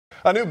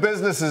A new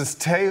business is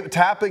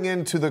tapping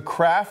into the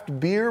craft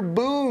beer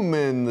boom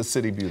in the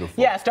City Beautiful.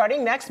 Yeah,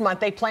 starting next month,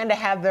 they plan to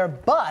have their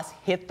bus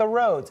hit the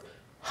roads.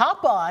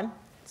 Hop on.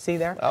 See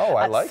there? Oh,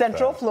 I like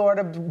Central that.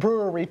 Florida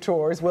Brewery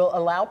Tours will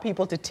allow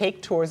people to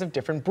take tours of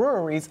different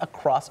breweries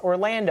across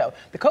Orlando.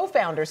 The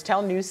co-founders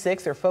tell News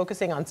 6 they're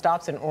focusing on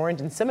stops in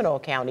Orange and Seminole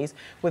counties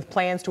with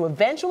plans to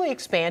eventually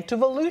expand to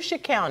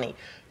Volusia County.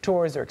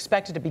 Tours are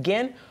expected to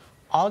begin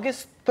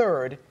August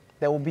 3rd.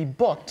 They will be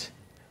booked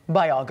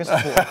by August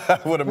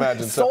 4th. I would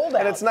imagine so. Sold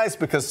out. And it's nice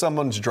because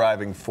someone's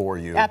driving for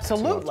you.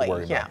 Absolutely. So you don't have to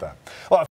worry yeah. about that. Well,